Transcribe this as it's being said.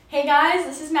Hey guys,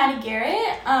 this is Maddie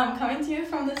Garrett, coming to you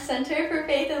from the Center for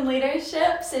Faith and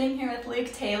Leadership, sitting here with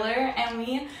Luke Taylor, and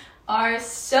we are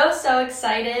so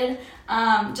excited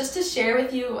just to share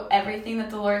with you everything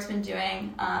that the Lord's been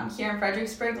doing here in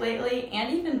Fredericksburg lately,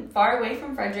 and even far away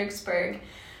from Fredericksburg.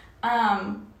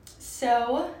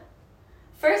 So,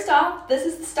 first off, this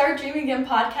is the Start Dreaming Again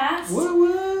podcast.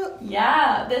 What?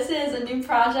 Yeah, this is a new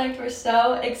project we're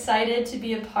so excited to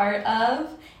be a part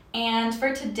of. And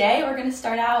for today, we're going to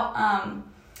start out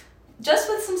just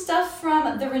with some stuff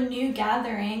from the Renew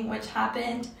Gathering, which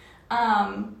happened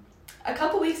a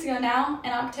couple weeks ago now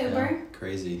in October. Yeah,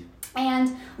 crazy.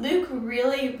 And Luke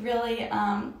really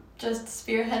just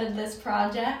spearheaded this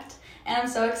project. And I'm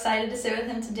so excited to sit with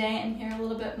him today and hear a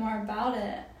little bit more about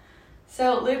it.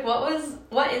 So, Luke, what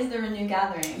is the Renew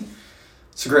Gathering?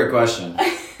 It's a great question.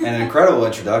 And an incredible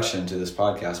introduction to this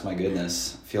podcast. My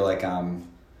goodness. I feel like I'm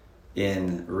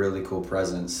in really cool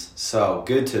presence. So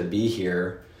good to be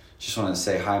here. Just want to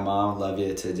say hi, Mom, love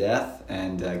you to death,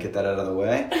 and get that out of the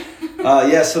way.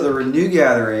 So the Renew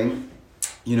Gathering,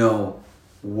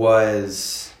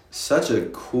 was such a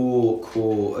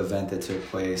cool event that took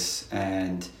place,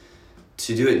 and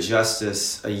to do it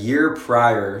justice, a year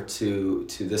prior to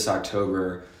this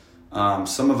October,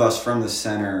 some of us from the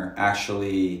center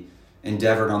actually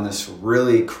endeavored on this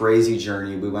really crazy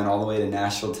journey. We went all the way to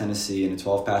Nashville, Tennessee in a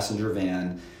 12-passenger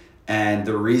van. And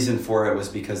the reason for it was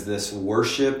because this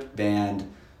worship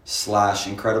band /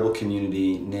 incredible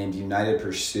community named United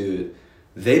Pursuit,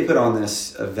 they put on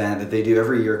this event that they do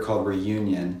every year called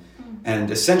Reunion. And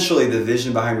essentially the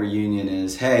vision behind Reunion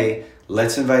is, hey,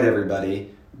 let's invite everybody,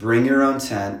 bring your own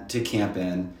tent to camp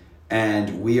in,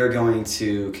 and we are going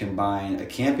to combine a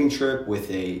camping trip with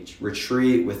a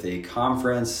retreat, with a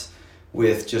conference,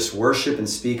 with just worship and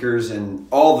speakers and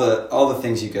all the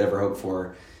things you could ever hope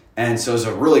for. And so it was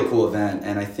a really cool event,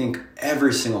 and I think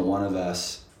every single one of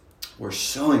us were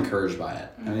so encouraged by it.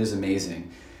 I mean, it was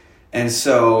amazing. And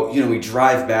so, we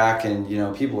drive back and,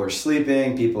 people are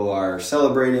sleeping, people are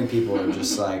celebrating, people are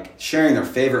just like sharing their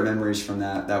favorite memories from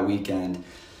that weekend.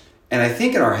 And I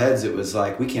think in our heads it was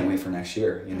like, we can't wait for next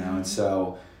year, And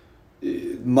so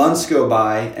months go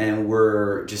by and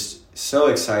we're just so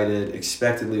excited,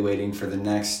 expectantly waiting for the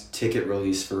next ticket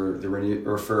release for the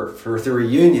for the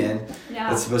reunion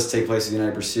that's supposed to take place at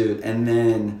United Pursuit. And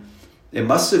then it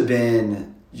must have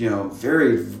been,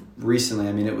 very recently.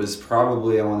 I mean, it was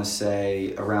probably, I want to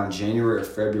say, around January or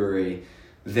February,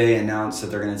 they announced that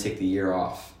they're going to take the year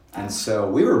off. And so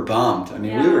we were bummed. I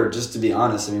mean, we were, just to be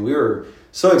honest, we were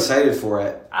so excited for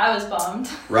it. I was bummed.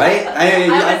 Right?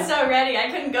 I was so ready.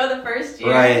 I couldn't go the first year.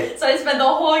 Right. So I spent the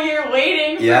whole year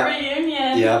waiting for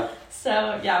Reunion. Yeah.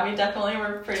 So, we definitely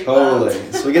were pretty Totally.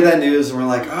 bummed. So we get that news and we're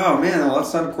like, oh man, well,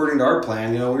 that's not according to our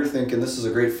plan. We were thinking this is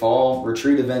a great fall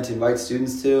retreat event to invite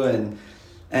students to.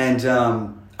 And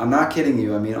I'm not kidding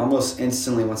you. Almost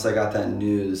instantly once I got that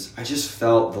news, I just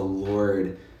felt the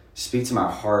Lord speak to my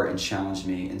heart and challenge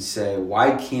me and say,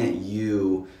 why can't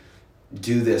you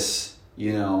do this,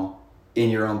 in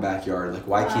your own backyard? Like,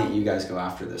 why can't you guys go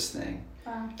after this thing?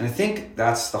 Wow. And I think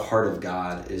that's the heart of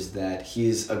God, is that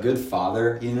he's a good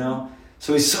father,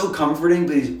 So he's so comforting,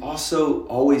 but he's also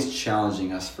always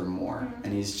challenging us for more. Mm-hmm.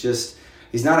 And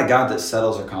he's not a God that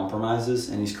settles or compromises,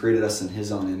 and he's created us in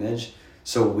his own image.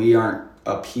 So we aren't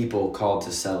a people called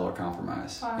to settle or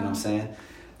compromise. Wow. You know what I'm saying?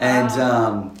 And,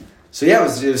 so it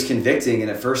was convicting, and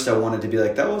at first I wanted to be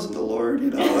like, that wasn't the Lord,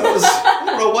 that was, I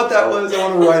don't know what that was, I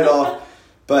want to write it off.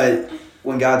 But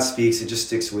when God speaks, it just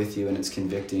sticks with you, and it's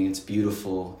convicting, it's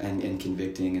beautiful and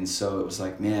convicting. And so it was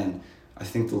like, man, I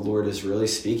think the Lord is really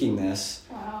speaking this.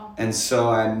 Wow. And so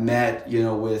I met,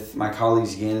 with my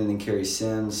colleagues Gannon and Carrie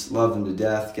Sims, love them to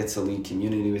death, get to lead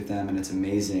community with them, and it's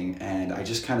amazing. And I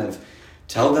just kind of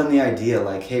tell them the idea,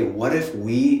 like, hey, what if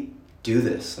we do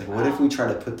this? Like, what if we try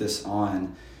to put this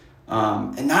on?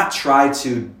 And not try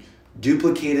to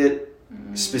duplicate it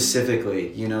specifically,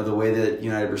 the way that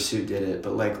United Pursuit did it,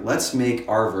 but like, let's make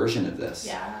our version of this.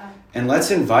 Yeah. And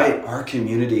let's invite our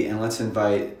community, and let's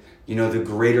invite, the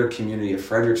greater community of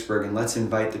Fredericksburg, and let's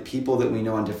invite the people that we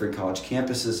know on different college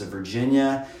campuses of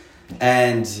Virginia.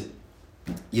 And,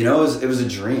 it was a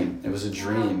dream. It was a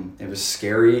dream. It was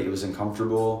scary. It was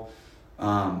uncomfortable.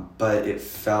 But it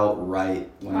felt right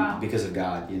because of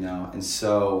God, and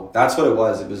so that's what it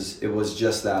was. It was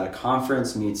just that, a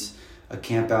conference meets a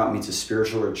camp out meets a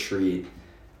spiritual retreat,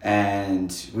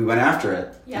 and we went after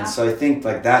it. Yeah. And so I think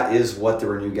like that is what the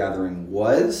Renew Gathering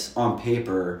was on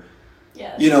paper.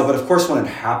 Yes. But of course when it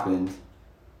happened,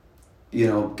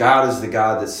 God is the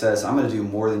God that says, I'm going to do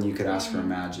more than you could ask or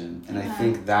imagine. And I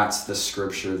think that's the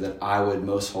scripture that I would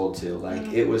most hold to.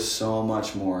 Like, it was so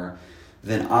much more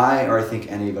than I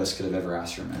think any of us could have ever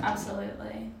asked or imagined.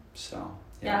 Absolutely. So,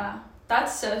 yeah.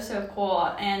 That's so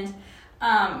cool. And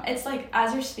it's like,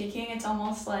 as you're speaking, it's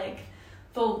almost like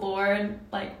the Lord,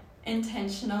 like,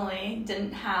 intentionally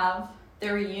didn't have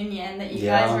the reunion that you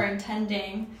guys were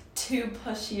intending to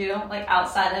push you, like,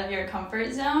 outside of your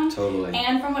comfort zone. Totally.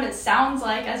 And from what it sounds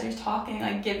like as you're talking,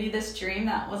 like, give you this dream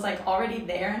that was, like, already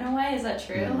there in a way. Is that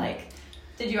true? Mm. Like,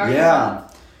 did you already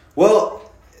have?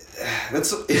 Well,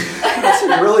 that's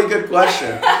a really good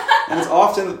question. And it's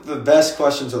often the best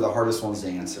questions are the hardest ones to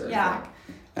answer, I think.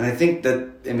 And I think that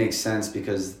it makes sense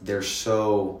because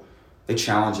they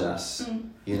challenge us,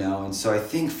 you know? And so I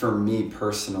think for me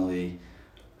personally,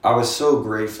 I was so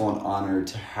grateful and honored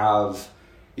to have,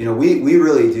 you know, we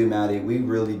really do, Maddie, we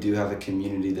really do have a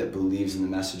community that believes in the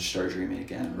message, Start Dreaming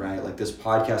Again, right? Like this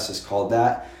podcast is called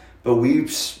that, but we,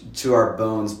 to our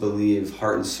bones, believe,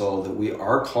 heart and soul, that we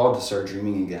are called to start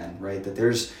dreaming again, right? That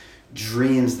there's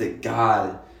dreams that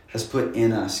God has put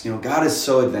in us. You know, God is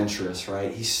so adventurous,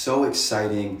 right? He's so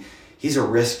exciting. He's a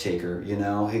risk taker, you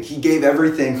know? He gave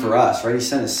everything for us, right? He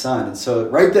sent his son. And so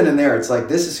right then and there, it's like,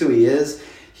 this is who he is.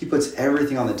 He puts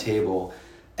everything on the table.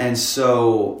 And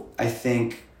so I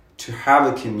think to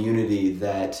have a community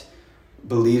that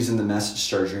believes in the message,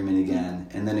 Start Dreaming Again,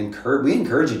 and then we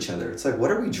encourage each other. It's like,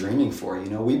 what are we dreaming for? You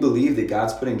know, we believe that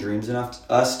God's putting dreams in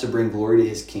us to bring glory to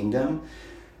his kingdom.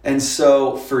 And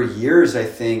so for years, I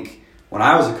think, when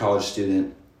I was a college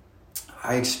student,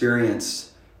 I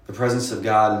experienced the presence of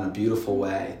God in a beautiful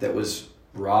way that was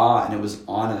raw and it was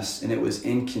honest and it was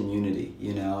in community,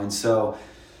 you know? And so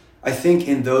I think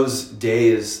in those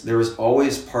days, there was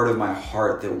always part of my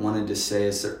heart that wanted to say,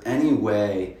 is there any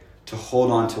way to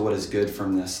hold on to what is good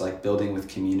from this, like building with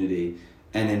community,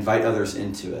 and invite others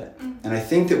into it? Mm-hmm. And I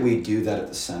think that we do that at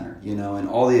the center, you know, and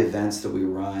all the events that we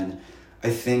run. I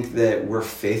think that we're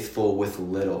faithful with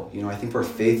little. You know, I think we're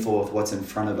faithful with what's in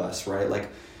front of us, right? Like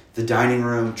the dining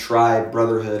room, tribe,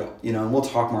 brotherhood, you know, and we'll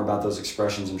talk more about those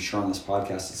expressions, I'm sure, on this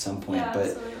podcast at some point. Yeah, but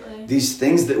absolutely. These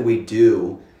things that we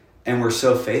do, and we're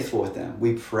so faithful with them.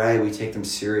 We pray, we take them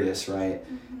serious, right?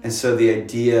 Mm-hmm. And so the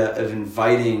idea of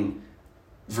inviting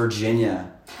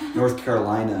Virginia, North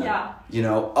Carolina, you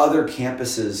know, other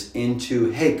campuses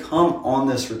into, hey, come on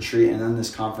this retreat and on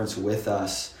this conference with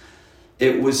us.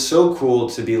 It was so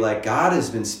cool to be like, God has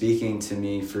been speaking to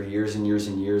me for years and years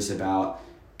and years about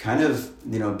kind of,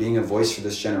 you know, being a voice for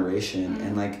this generation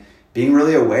and like being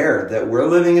really aware that we're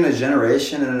living in a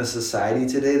generation and in a society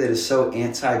today that is so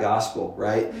anti-gospel,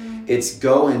 right? It's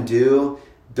go and do,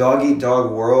 dog eat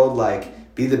dog world,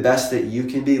 like be the best that you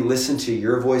can be, listen to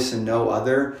your voice and no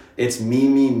other. It's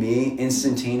me,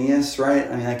 instantaneous, right?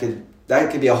 I mean,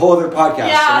 that could be a whole other podcast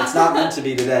and it's not meant to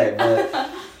be today,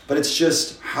 but it's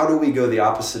just, how do we go the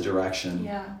opposite direction?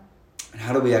 Yeah. And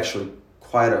how do we actually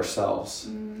quiet ourselves?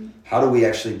 How do we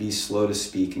actually be slow to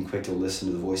speak and quick to listen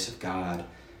to the voice of God,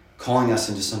 calling us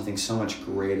into something so much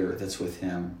greater that's with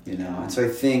him, you know? And so I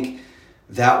think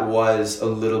that was a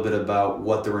little bit about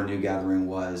what the Renew Gathering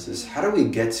was, is how do we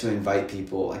get to invite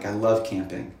people? Like, I love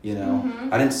camping, you know?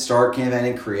 I didn't start camping, I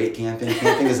didn't create camping.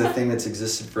 Camping is a thing that's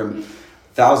existed from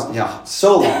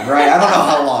so long, right? I don't know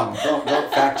how long.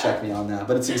 Don't fact check me on that,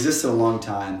 but it's existed a long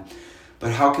time.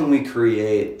 But how can we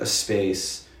create a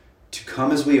space to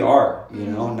come as we are, you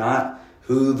know, not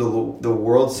who the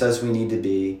world says we need to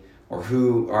be, or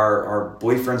who our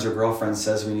boyfriends or girlfriends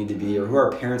says we need to be, or who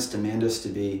our parents demand us to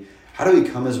be. How do we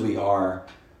come as we are,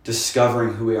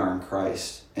 discovering who we are in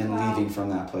Christ and leaving from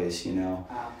that place, you know?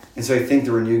 And so I think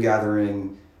the Renew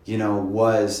Gathering, you know,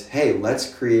 was, hey,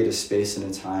 let's create a space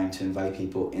and a time to invite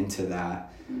people into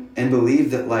that and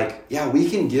believe that, like, yeah, we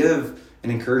can give an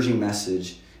encouraging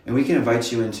message and we can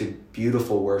invite you into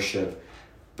beautiful worship.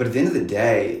 But at the end of the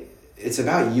day, it's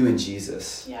about you and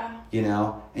Jesus, you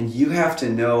know, and you have to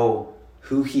know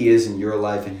who he is in your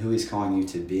life and who he's calling you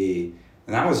to be.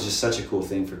 And that was just such a cool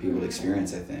thing for people to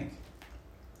experience, I think.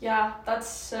 Yeah, that's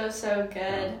so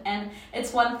good. And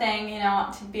it's one thing, you know,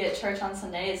 to be at church on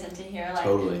Sundays and to hear,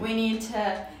 like, we need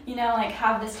to, you know, like,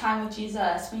 have this time with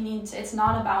Jesus. It's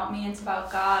not about me, it's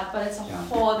about God, but it's a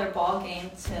whole other ball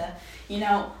game to, you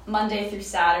know, Monday through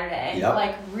Saturday,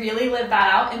 like, really live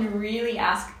that out and really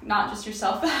ask, not just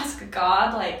yourself, but ask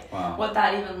God, like, what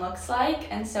that even looks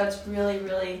like. And so it's really,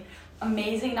 really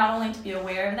amazing, not only to be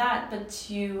aware of that, but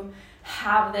to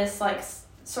have this, like,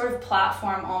 sort of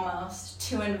platform almost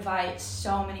to invite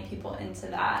so many people into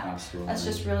that. Absolutely. That's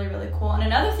just really, really cool. And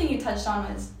another thing you touched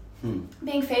on was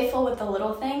being faithful with the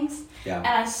little things. Yeah. And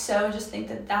I so just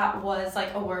think that was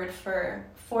like a word for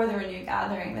the Renew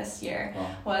Gathering this year.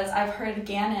 Was I've heard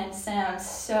Gannon Sims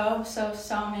so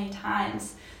many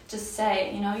times just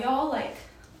say, you know, y'all, like,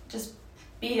 just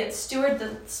steward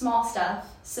the small stuff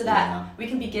so that we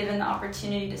can be given the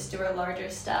opportunity to steward larger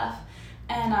stuff.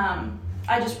 And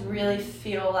I just really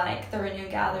feel like the Renew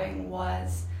Gathering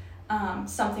was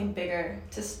something bigger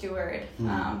to steward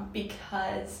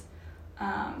because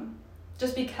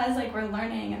like we're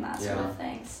learning and that sort of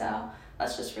thing. So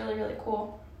that's just really, really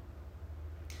cool.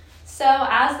 So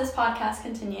as this podcast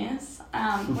continues,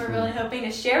 we're really hoping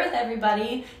to share with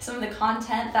everybody some of the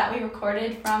content that we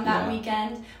recorded from that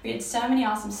weekend. We had so many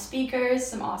awesome speakers,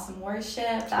 some awesome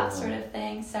worship, that sort of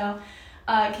thing. So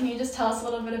can you just tell us a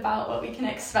little bit about what we can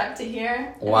expect to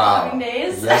hear in the coming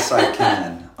days? Yes, I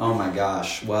can. Oh my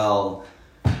gosh. Well,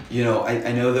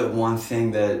 I know that one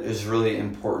thing that is really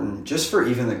important just for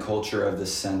even the culture of the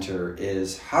center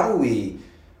is how do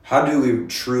we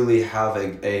truly have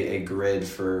a grid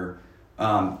for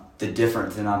the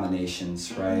different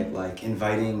denominations, right? Like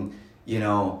inviting,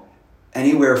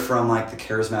 anywhere from like the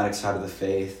charismatic side of the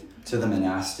faith to the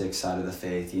monastic side of the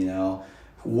faith,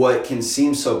 what can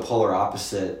seem so polar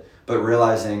opposite, but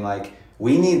realizing like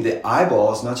we need the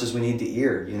eyeball as much as we need the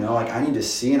ear, like I need to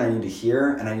see and I need to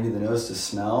hear and I need the nose to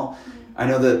smell. I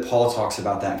know that Paul talks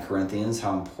about that in Corinthians,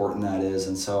 how important that is.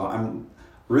 And so I'm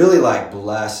really like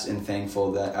blessed and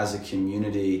thankful that as a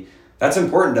community, that's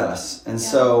important to us. And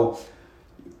so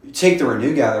take the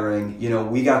Renew Gathering,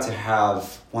 we got to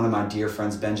have one of my dear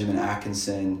friends, Benjamin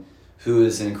Atkinson, who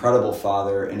is an incredible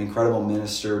father, an incredible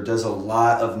minister, does a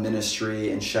lot of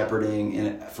ministry and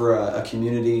shepherding for a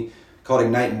community called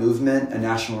Ignite Movement, a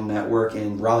national network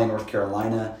in Raleigh, North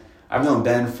Carolina. I've known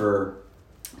Ben for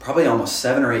probably almost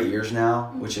 7 or 8 years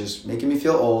now, which is making me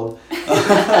feel old.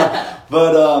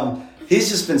 But he's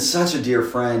just been such a dear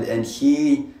friend, and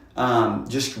he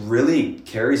just really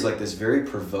carries like this very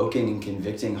provoking and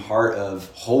convicting heart of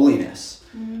holiness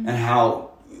and how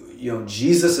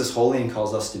Jesus is holy and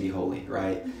calls us to be holy,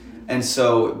 right? And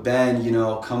so Ben,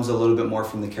 comes a little bit more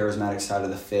from the charismatic side of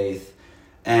the faith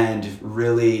and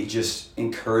really just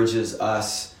encourages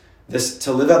us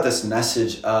to live out this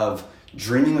message of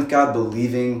dreaming with God,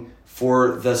 believing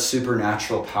for the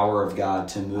supernatural power of God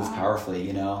to move powerfully,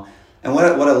 And what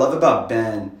I love about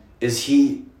Ben is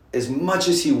he, as much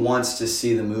as he wants to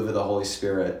see the move of the Holy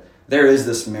Spirit, there is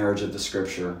this marriage of the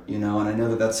scripture, and I know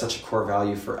that that's such a core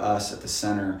value for us at the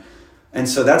center. And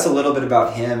so that's a little bit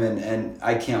about him, and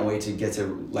I can't wait to get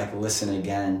to like listen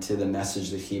again to the message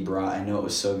that he brought. I know it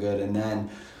was so good. And then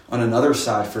on another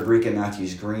side, Frederica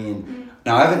Matthews Green.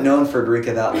 Now, I haven't known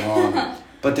Frederica that long,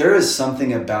 but there is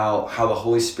something about how the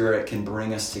Holy Spirit can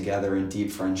bring us together in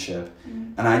deep friendship.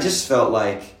 And I just felt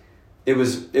like it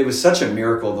was such a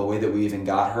miracle the way that we even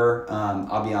got her.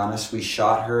 I'll be honest, we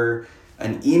shot her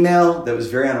an email that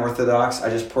was very unorthodox. I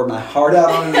just poured my heart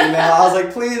out on an email. I was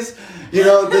like, please,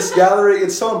 this gathering,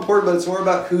 it's so important, but it's more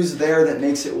about who's there that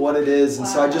makes it what it is. And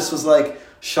so I just was like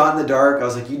shot in the dark. I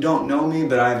was like, you don't know me,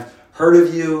 but I've heard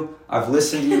of you. I've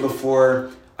listened to you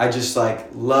before. I just like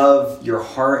love your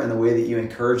heart and the way that you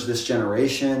encourage this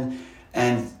generation.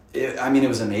 And it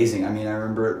was amazing. I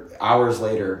remember hours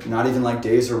later, not even like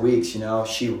days or weeks,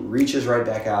 she reaches right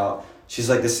back out. She's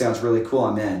like, this sounds really cool.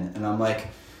 I'm in. And I'm like,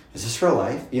 is this real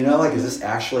life? Is this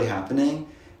actually happening?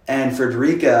 And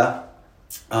Frederica,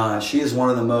 she is one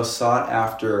of the most sought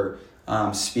after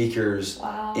speakers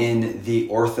in the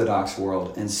Orthodox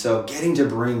world. And so getting to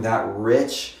bring that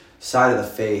rich side of the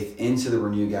faith into the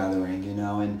Renew Gathering,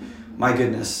 and my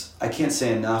goodness, I can't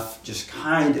say enough just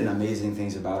kind and amazing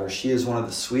things about her. She is one of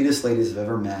the sweetest ladies I've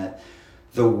ever met.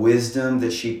 The wisdom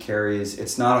that she carries,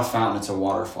 it's not a fountain, it's a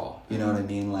waterfall. You know what I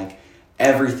mean? Like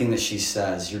everything that she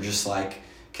says, you're just like,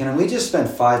 can we just spend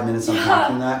 5 minutes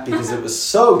unpacking that? Because it was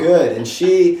so good. And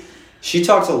she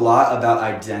talked a lot about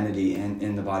identity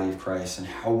in the body of Christ and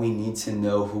how we need to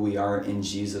know who we are in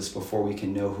Jesus before we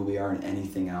can know who we are in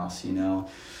anything else,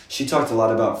 She talked a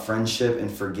lot about friendship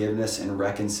and forgiveness and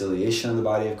reconciliation in the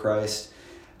body of Christ.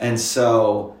 And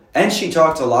she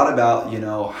talked a lot about,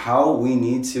 how we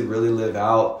need to really live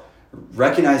out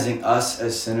recognizing us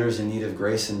as sinners in need of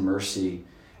grace and mercy,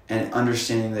 and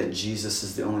understanding that Jesus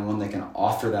is the only one that can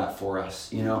offer that for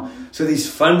us, So these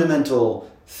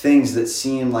fundamental things that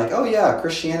seem like, oh yeah,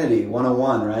 Christianity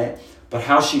 101, right? But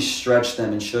how she stretched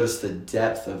them and showed us the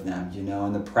depth of them,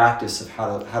 and the practice of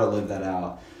how to live that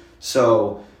out.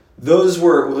 So those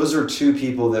were two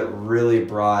people that really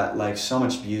brought like so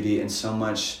much beauty and so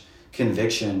much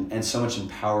conviction and so much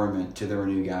empowerment to the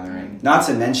Renew Gathering. Not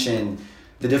to mention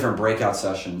the different breakout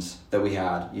sessions that we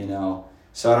had,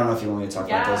 So I don't know if you want me to talk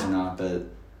about those or not, but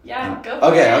go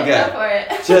for it. Okay. Go for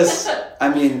it. Just,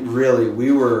 really,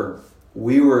 we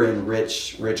were in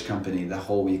rich company the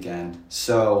whole weekend.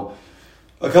 So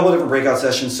A couple of different breakout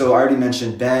sessions. So I already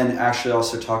mentioned Ben actually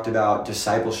also talked about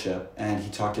discipleship, and he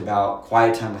talked about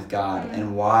quiet time with God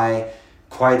and why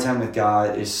quiet time with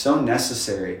God is so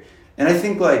necessary. And I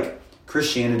think like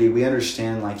Christianity, we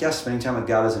understand like, yes, spending time with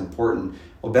God is important.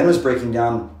 Well, Ben was breaking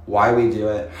down why we do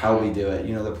it, how we do it,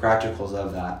 the practicals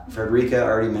of that. Frederica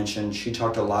already mentioned, she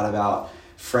talked a lot about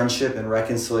friendship and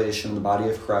reconciliation in the body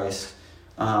of Christ,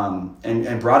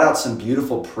 and brought out some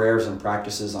beautiful prayers and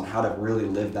practices on how to really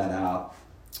live that out.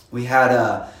 We had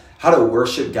how to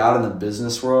worship God in the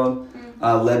business world,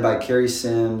 led by Carrie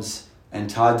Sims and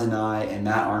Todd Denai and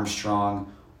Matt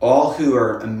Armstrong, all who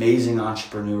are amazing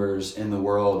entrepreneurs in the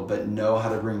world, but know how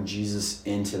to bring Jesus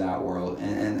into that world.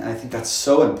 And I think that's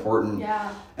so important.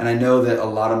 Yeah. And I know that a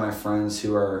lot of my friends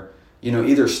who are,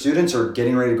 either students or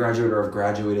getting ready to graduate or have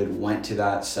graduated went to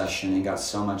that session and got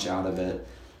so much out of it.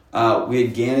 We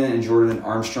had Gannon and Jordan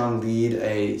Armstrong lead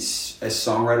a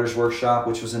songwriters workshop,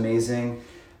 which was amazing.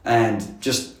 And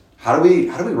just how do we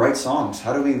write songs?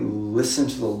 How do we listen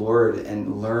to the Lord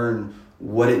and learn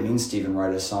what it means to even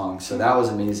write a song? So that was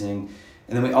amazing.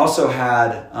 And then we also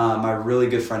had my really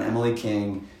good friend Emily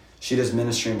King. She does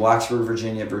ministry in Blacksburg,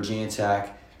 Virginia, at Virginia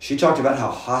Tech. She talked about how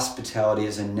hospitality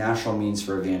is a natural means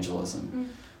for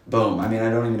evangelism. Boom. I mean, I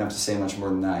don't even have to say much more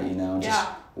than that, just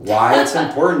why it's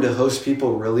important to host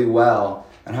people really well,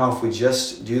 and how if we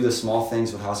just do the small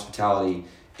things with hospitality,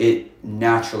 it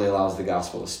naturally allows the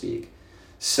gospel to speak.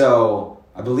 So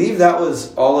I believe that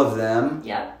was all of them.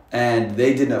 Yep. And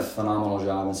they did a phenomenal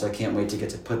job, and so I can't wait to get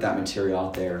to put that material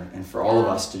out there and for all of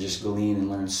us to just glean and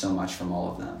learn so much from all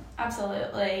of them.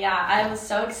 Absolutely, yeah. I was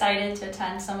so excited to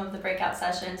attend some of the breakout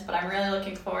sessions, but I'm really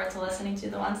looking forward to listening to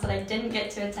the ones that I didn't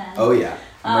get to attend. Oh, yeah.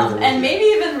 And maybe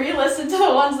even re-listen to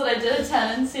the ones that I did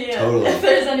attend and see if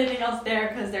there's anything else there,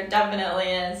 because there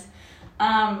definitely is.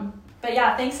 But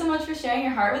yeah, thanks so much for sharing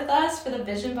your heart with us, for the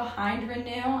vision behind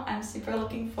Renew. I'm super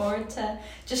looking forward to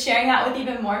just sharing that with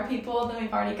even more people than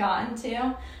we've already gotten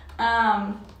to.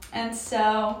 And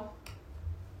so...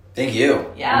 Thank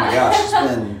you. Yeah. Oh my gosh,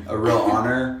 it's been a real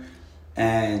honor.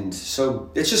 And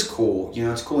so it's just cool.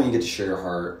 It's cool when you get to share your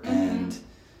heart. And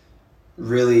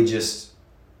really just,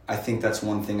 I think that's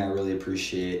one thing I really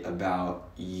appreciate about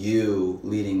you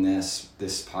leading this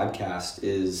podcast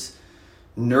is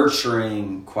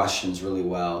nurturing questions really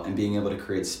well and being able to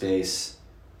create space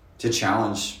to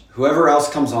challenge whoever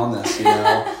else comes on this,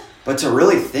 but to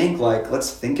really think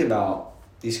let's think about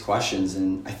these questions.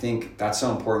 And I think that's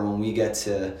so important when we get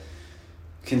to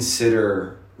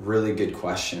consider really good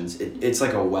questions. It's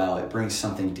like a well, it brings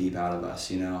something deep out of us,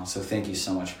 so thank you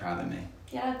so much for having me.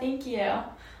 Yeah, thank you.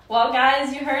 Well,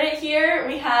 guys, you heard it here.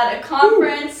 We had a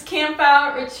conference, camp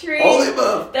out, retreat. All the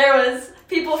above. There was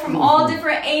people from all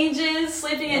different ages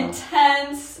sleeping in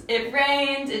tents. It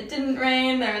rained. It didn't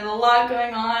rain. There was a lot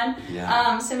going on.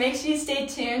 Yeah. So make sure you stay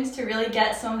tuned to really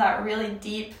get some of that really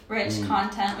deep, rich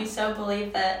content. We so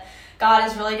believe that God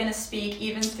is really going to speak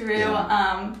even through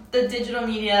the digital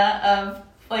media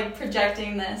of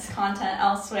projecting this content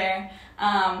elsewhere.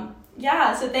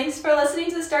 So thanks for listening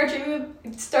to the Start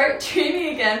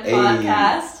Dreaming Again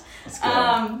podcast. Let's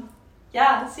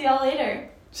go. See y'all later.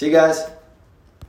 See you guys.